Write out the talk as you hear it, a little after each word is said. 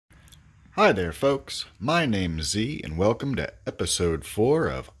Hi there, folks. My name's Z, and welcome to episode 4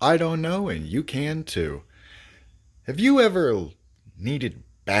 of I Don't Know and You Can Too. Have you ever needed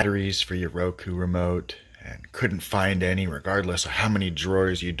batteries for your Roku remote and couldn't find any regardless of how many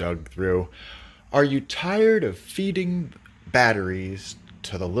drawers you dug through? Are you tired of feeding batteries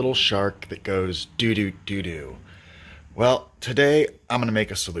to the little shark that goes doo-doo-doo-doo? Well, today I'm going to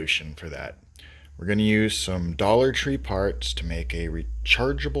make a solution for that. We're going to use some Dollar Tree parts to make a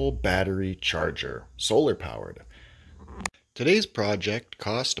rechargeable battery charger, solar powered. Today's project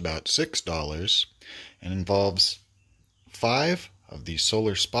cost about $6 and involves 5 of these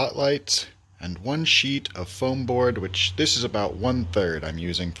solar spotlights and 1 sheet of foam board, which this is about 1/3 I'm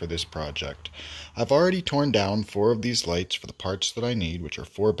using for this project. I've already torn down 4 of these lights for the parts that I need, which are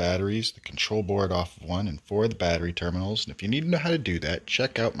 4 batteries, the control board off of 1, and 4 of the battery terminals. And if you need to know how to do that,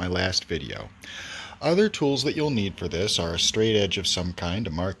 check out my last video. Other tools that you'll need for this are a straight edge of some kind,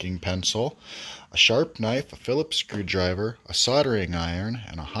 a marking pencil, a sharp knife, a Phillips screwdriver, a soldering iron,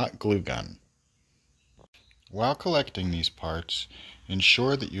 and a hot glue gun. While collecting these parts,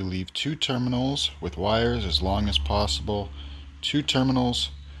 ensure that you leave 2 terminals with wires as long as possible, 2 terminals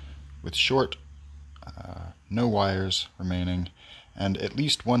with no wires remaining, and at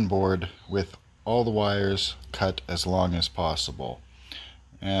least 1 board with all the wires cut as long as possible.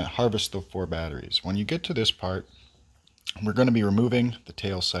 And harvest the 4 batteries. When you get to this part, we're going to be removing the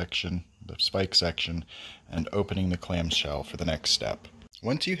tail section, the spike section, and opening the clamshell for the next step.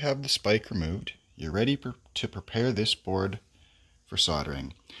 Once you have the spike removed, you're ready to prepare this board for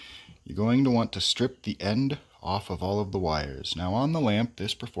soldering. You're going to want to strip the end off of all of the wires. Now on the lamp,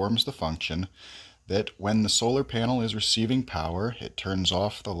 this performs the function that when the solar panel is receiving power, it turns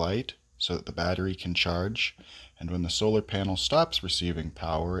off the light so that the battery can charge, and when the solar panel stops receiving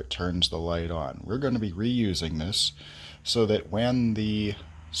power, it turns the light on. We're going to be reusing this so that when the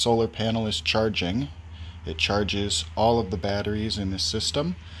solar panel is charging, it charges all of the batteries in this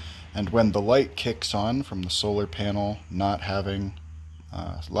system, and when the light kicks on from the solar panel not having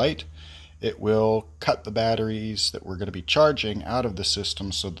light, it will cut the batteries that we're going to be charging out of the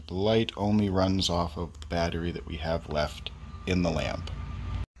system so that the light only runs off of the battery that we have left in the lamp.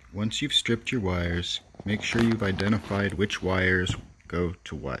 Once you've stripped your wires, make sure you've identified which wires go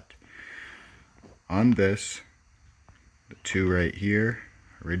to what. On this, the 2 right here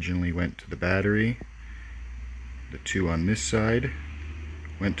originally went to the battery. The 2 on this side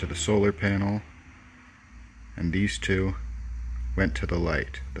went to the solar panel, and these 2 went to the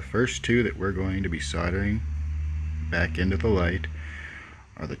light. The first 2 that we're going to be soldering back into the light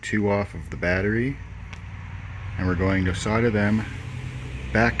are the 2 off of the battery, and we're going to solder them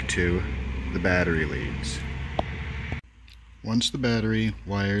back to the battery leads. Once the battery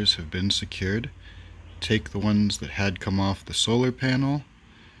wires have been secured, take the ones that had come off the solar panel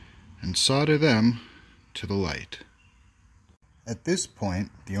and solder them to the light. At this point,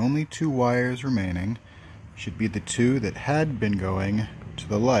 the only 2 wires remaining should be the 2 that had been going to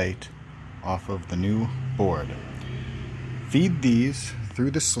the light off of the new board. Feed these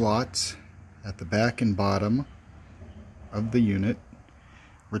through the slots at the back and bottom of the unit.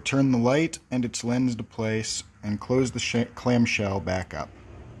 Return the light and its lens to place and close the clamshell back up.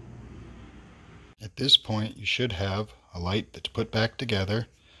 At this point, you should have a light that's put back together,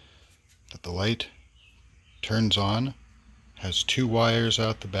 that the light turns on, has 2 wires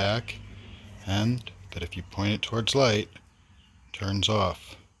out the back, and that if you point it towards light, turns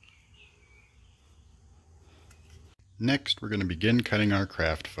off. Next, we're going to begin cutting our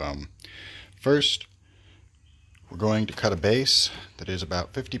craft foam. First, we're going to cut a base that is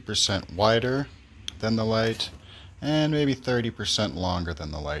about 50% wider than the light and maybe 30% longer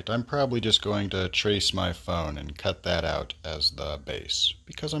than the light. I'm probably just going to trace my phone and cut that out as the base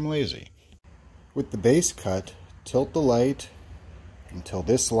because I'm lazy. With the base cut, tilt the light until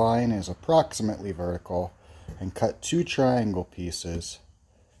this line is approximately vertical and cut 2 triangle pieces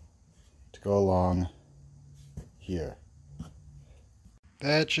to go along here.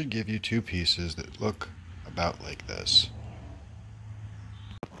 That should give you 2 pieces that look about like this.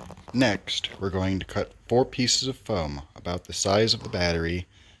 Next, we're going to cut 4 pieces of foam about the size of the battery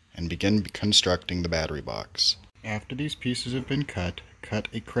and begin constructing the battery box. After these pieces have been cut, cut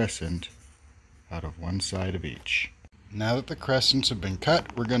a crescent out of 1 side of each. Now that the crescents have been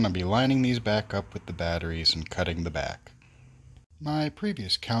cut, we're going to be lining these back up with the batteries and cutting the back. My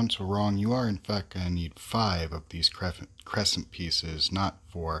previous counts were wrong. You are in fact going to need 5 of these crescent pieces, not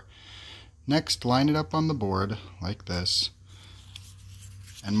 4. Next, line it up on the board like this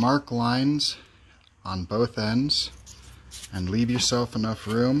and mark lines on both ends and leave yourself enough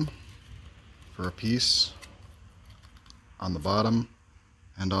room for a piece on the bottom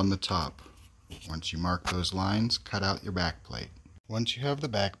and on the top. Once you mark those lines, cut out your back plate. Once you have the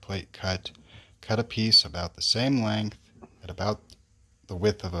back plate cut, cut a piece about the same length at about the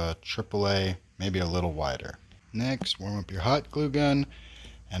width of a AAA, maybe a little wider. Next, warm up your hot glue gun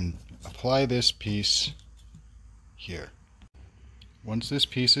and apply this piece here. Once this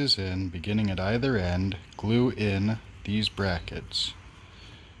piece is in, beginning at either end, glue in these brackets.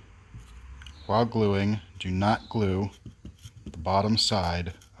 While gluing, do not glue the bottom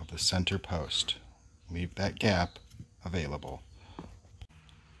side of the center post. Leave that gap available.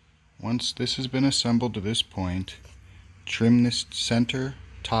 Once this has been assembled to this point, trim this center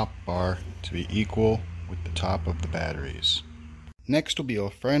top bar to be equal with the top of the batteries. Next will be a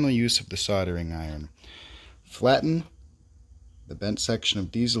final use of the soldering iron. Flatten the bent section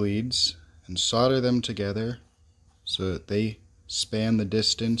of these leads and solder them together so that they span the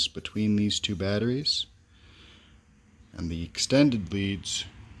distance between these two batteries, and the extended leads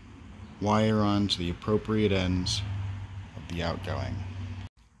wire on to the appropriate ends of the outgoing.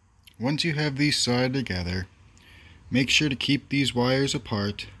 Once you have these soldered together, make sure to keep these wires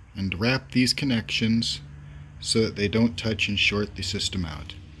apart and wrap these connections so that they don't touch and short the system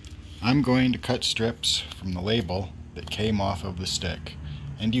out. I'm going to cut strips from the label that came off of the stick,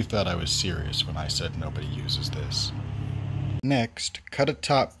 and you thought I was serious when I said nobody uses this. Next, cut a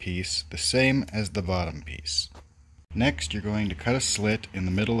top piece the same as the bottom piece. Next, you're going to cut a slit in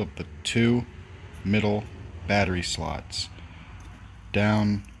the middle of the two middle battery slots,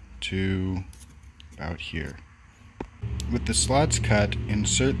 down to about here. With the slots cut,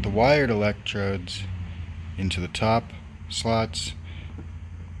 insert the wired electrodes into the top slots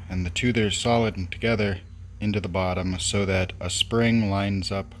and the two that are solid and together into the bottom so that a spring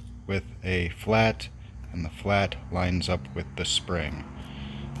lines up with a flat and the flat lines up with the spring.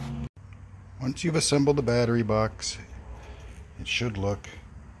 Once you've assembled the battery box, it should look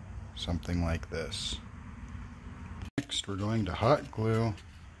something like this. Next, we're going to hot glue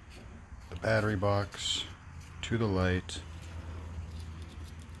the battery box to the light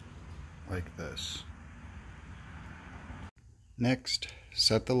like this. Next,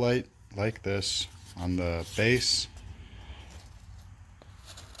 set the light like this on the base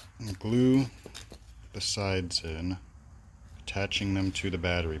and glue the sides in, attaching them to the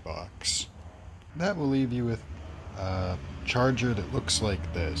battery box. That will leave you with a charger that looks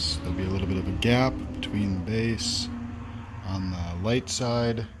like this. There'll be a little bit of a gap between the base on the light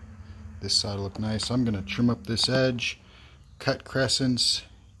side. This side will look nice. I'm going to trim up this edge, cut crescents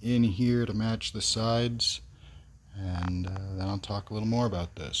in here to match the sides, and then I'll talk a little more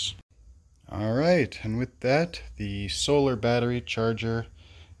about this. Alright, and with that, the solar battery charger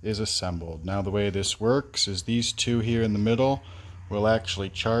is assembled. Now the way this works is these two here in the middle will actually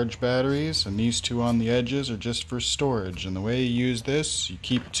charge batteries, and these two on the edges are just for storage. And the way you use this, you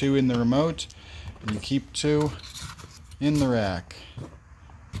keep two in the remote and you keep two in the rack.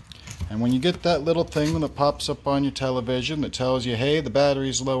 And when you get that little thing that pops up on your television that tells you, hey, the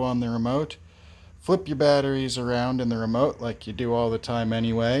battery's low on the remote, flip your batteries around in the remote like you do all the time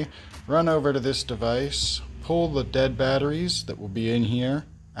anyway. Run over to this device, pull the dead batteries that will be in here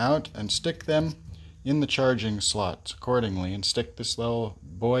out and stick them in the charging slots accordingly, and stick this little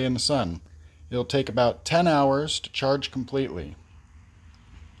boy in the sun. It'll take about 10 hours to charge completely.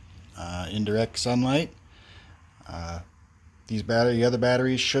 Indirect sunlight. The other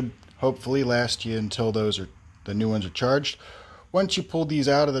batteries should hopefully last you until the new ones are charged. Once you pull these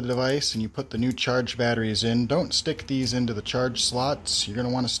out of the device and you put the new charged batteries in, don't stick these into the charge slots. You're going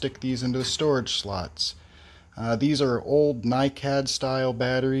to want to stick these into the storage slots. These are old NiCad style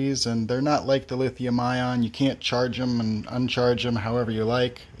batteries, and they're not like the lithium ion. You can't charge them and uncharge them however you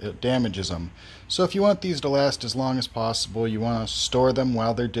like. It damages them. So if you want these to last as long as possible, you want to store them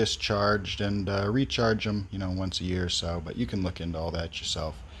while they're discharged and recharge them, once a year or so. But you can look into all that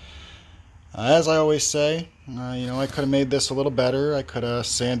yourself. As I always say, I could have made this a little better. I could have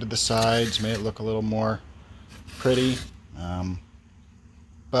sanded the sides, made it look a little more pretty,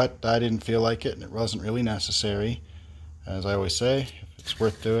 but I didn't feel like it, and it wasn't really necessary. As I always say, if it's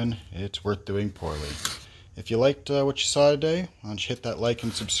worth doing, it's worth doing poorly. If you liked what you saw today, why don't you hit that like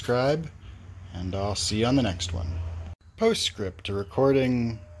and subscribe, and I'll see you on the next one. Postscript to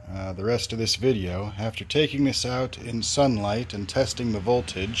recording the rest of this video. After taking this out in sunlight and testing the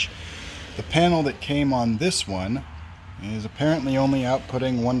voltage, the panel that came on this one is apparently only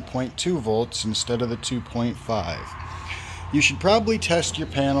outputting 1.2 volts instead of the 2.5. You should probably test your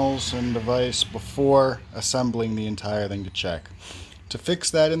panels and device before assembling the entire thing to check. To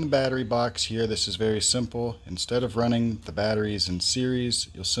fix that in the battery box here, this is very simple. Instead of running the batteries in series,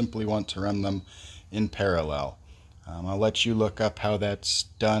 you'll simply want to run them in parallel. I'll let you look up how that's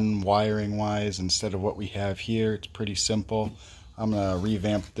done wiring wise instead of what we have here. It's pretty simple. I'm going to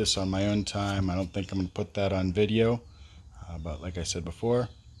revamp this on my own time. I don't think I'm going to put that on video, but like I said before,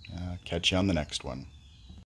 catch you on the next one.